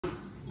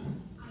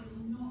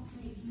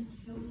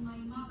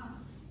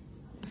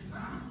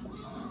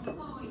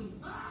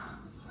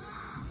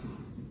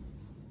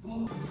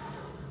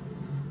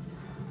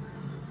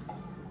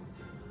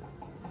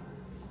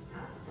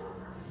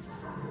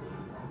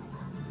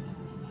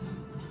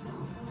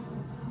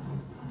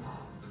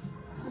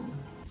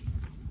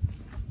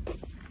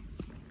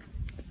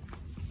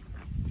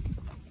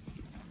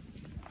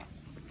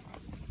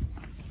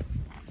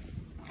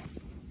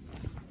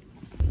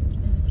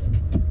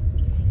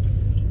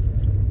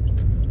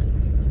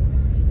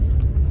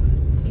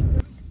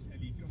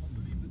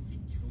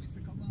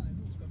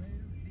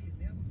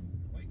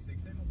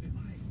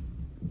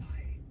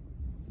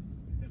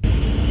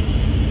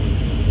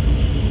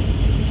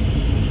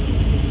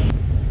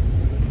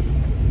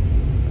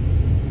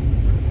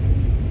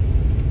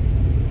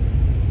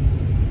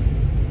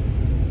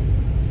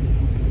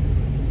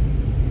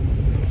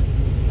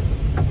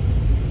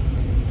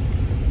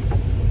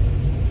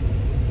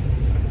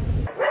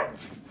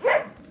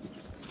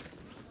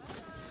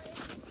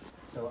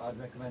So I'd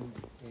recommend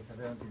if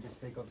everyone can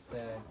just take off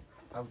their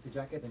outer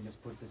jacket and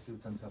just put the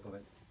suits on top of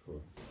it.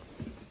 Cool.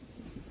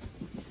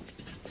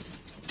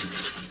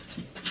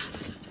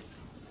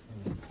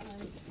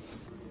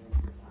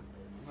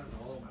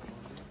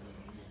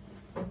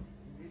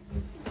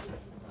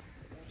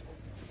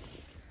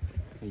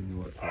 Fine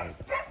water.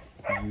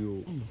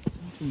 You.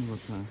 Fine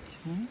water.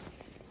 Huh?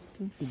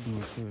 Don't be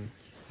water.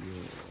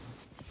 Yeah.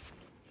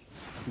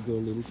 You go a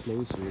little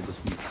closer with the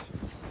snake.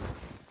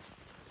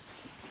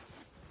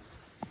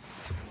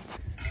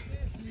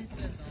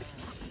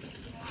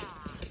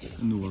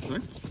 No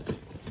attack.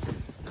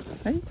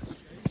 Hej.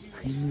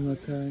 No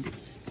attack.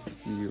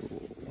 Jo.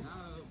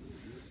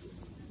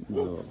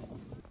 Ja.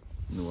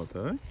 No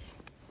attack.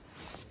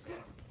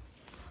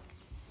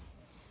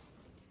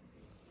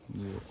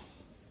 Jo.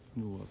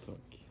 No attack.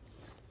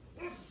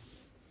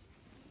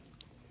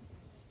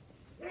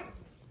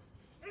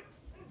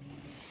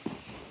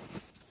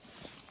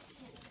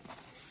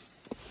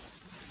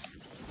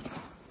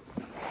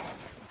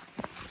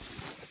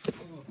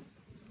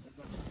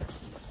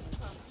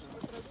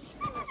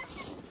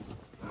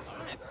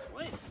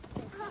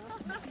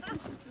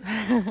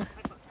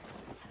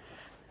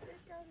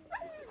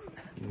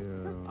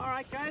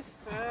 Alright guys,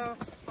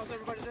 how's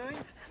everybody doing?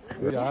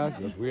 Yeah,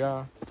 yes we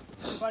are.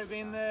 Have you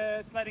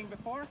been sledding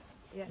before?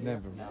 Yes.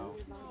 Never. No.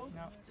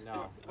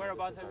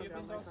 Whereabouts have you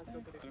been though?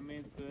 It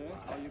means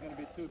you're going to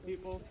be 2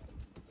 people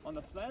on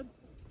the sled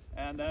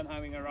and then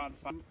having around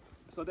 5.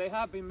 So they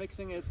have been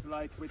mixing it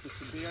like with the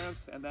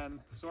Siberians and then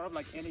sort of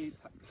like any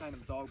kind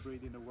of dog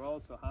breed in the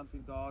world. So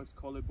hunting dogs,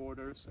 collie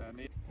borders,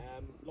 and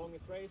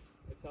longest race,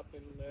 it's up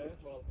in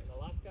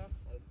Alaska,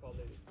 and it's called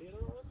the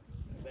Steeler.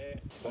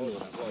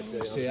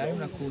 Se hai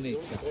una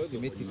cunetta, ti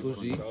metti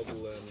così,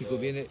 ti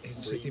conviene,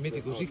 se ti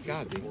metti così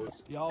cadi.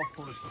 Yeah, of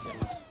course.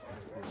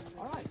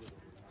 Alright.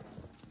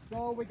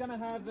 So we're gonna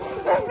have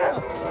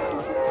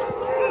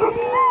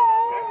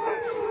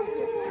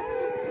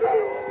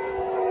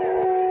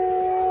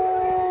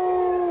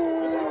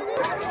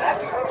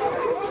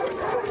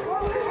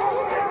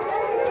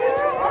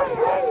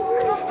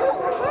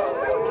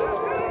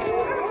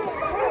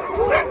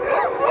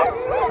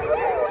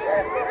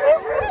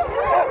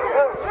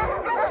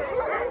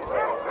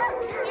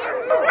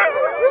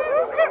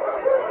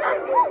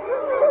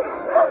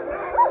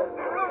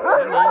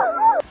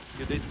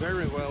You did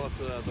very well as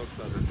a dog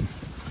sledder.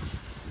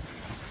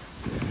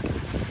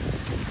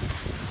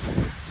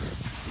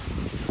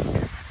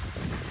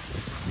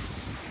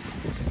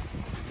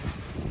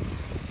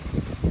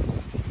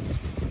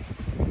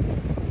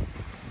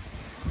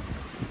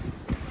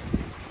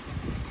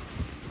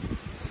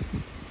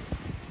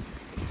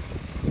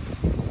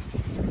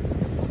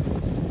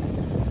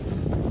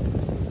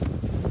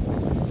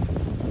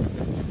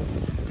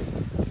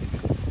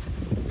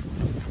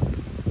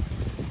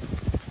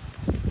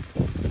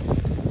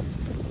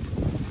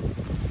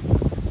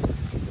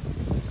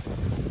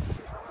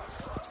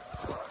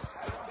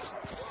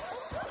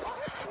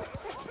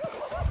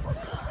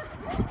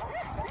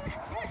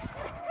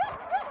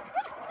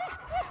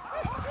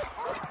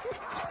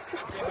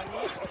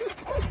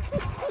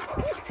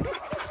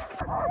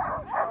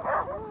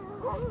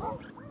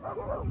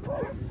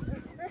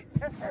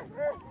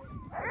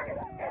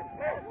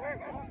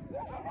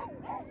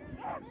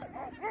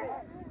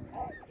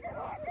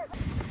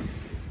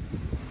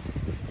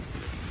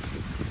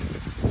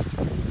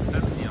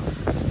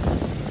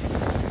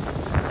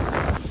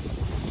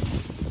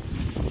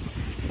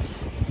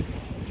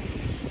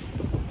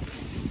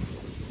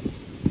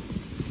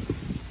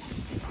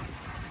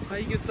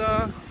 Hei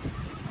gutta!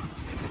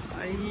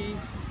 Hei!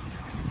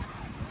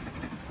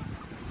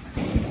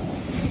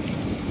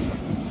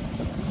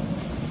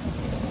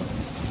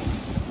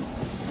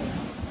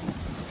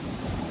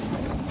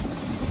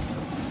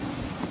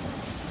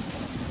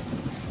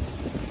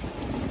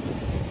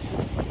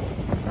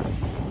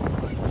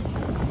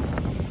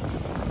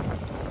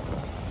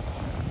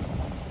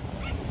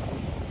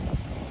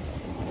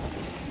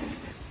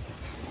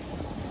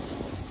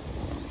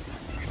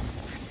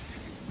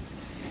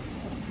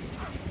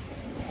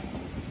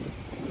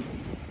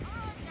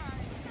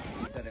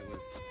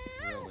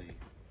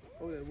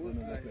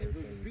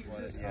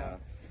 Yeah.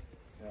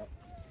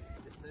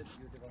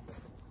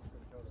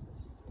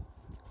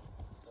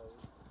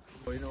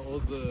 You know, all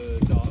the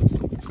dogs,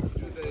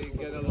 do they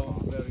get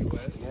along very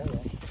well?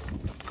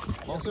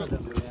 Yeah. Also,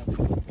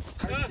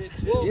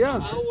 Well, yeah.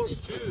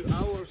 Ours too.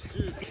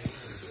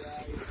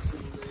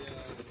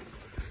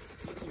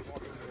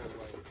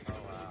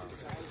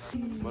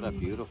 What a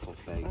beautiful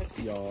face.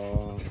 Ja.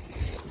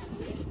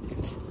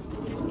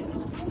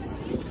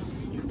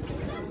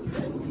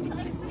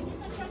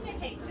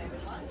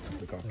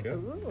 Kake.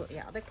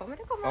 Ja, det kommer.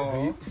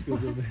 Ja,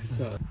 skulle du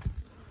säga.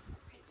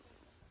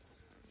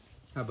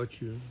 How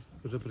about you?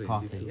 Cosa prendi?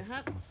 Coffee. You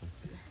have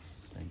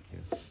Thank you.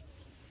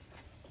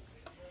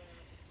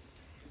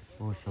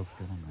 Oh, it feels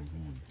good on my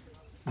hand.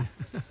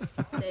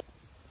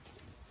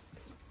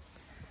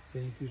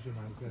 Thank you so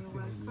much. Grazie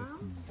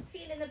mille.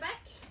 feel in the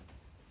back.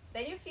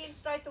 Then you feel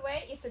straight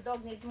away if the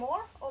dog needs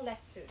more or less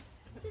food.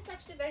 Which is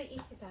actually very very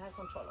easy to have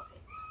control of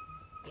it.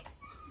 Yes.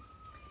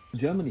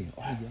 Germany.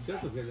 Oh, yeah.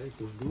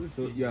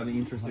 So you are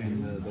interested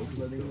in dog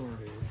sledding or?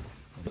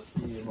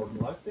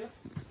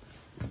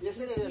 Yes,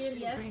 it is.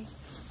 Yes.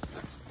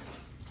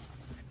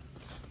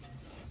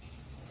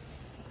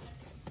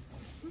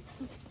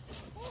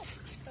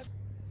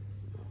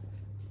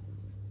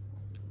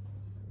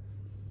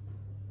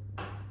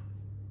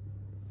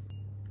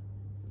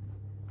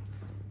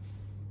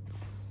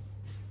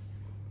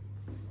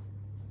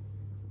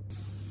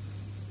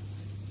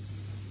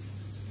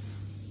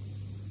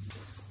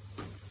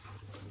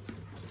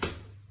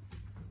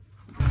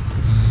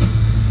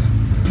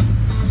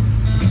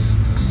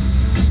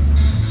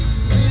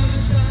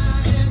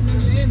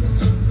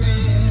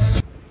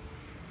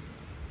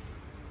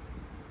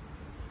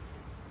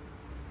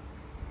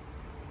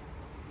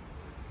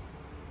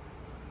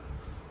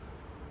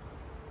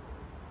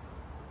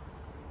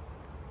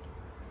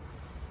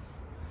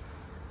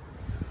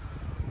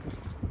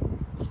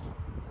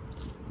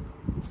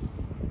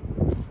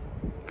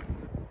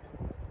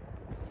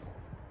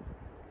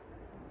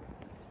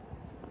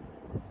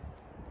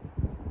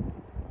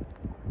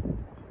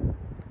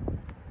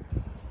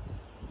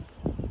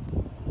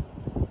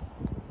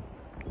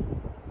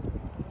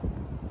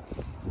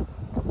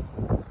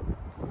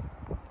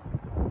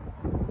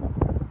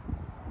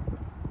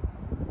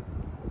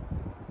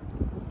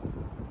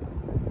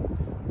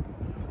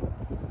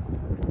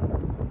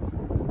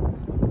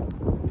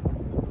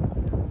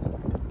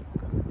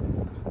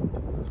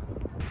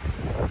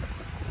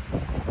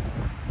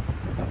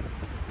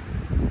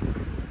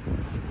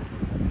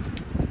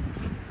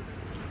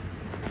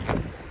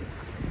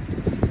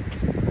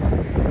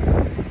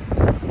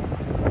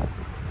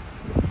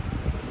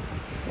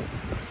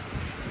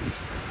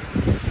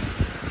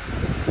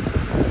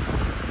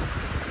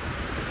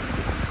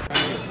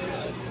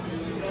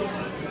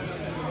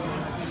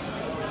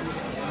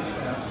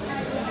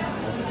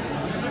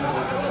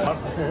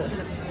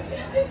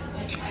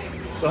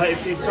 But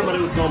if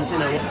somebody would comes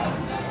in and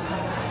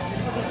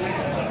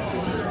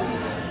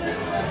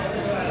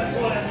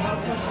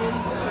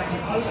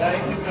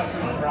Yeah, you can cut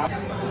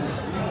some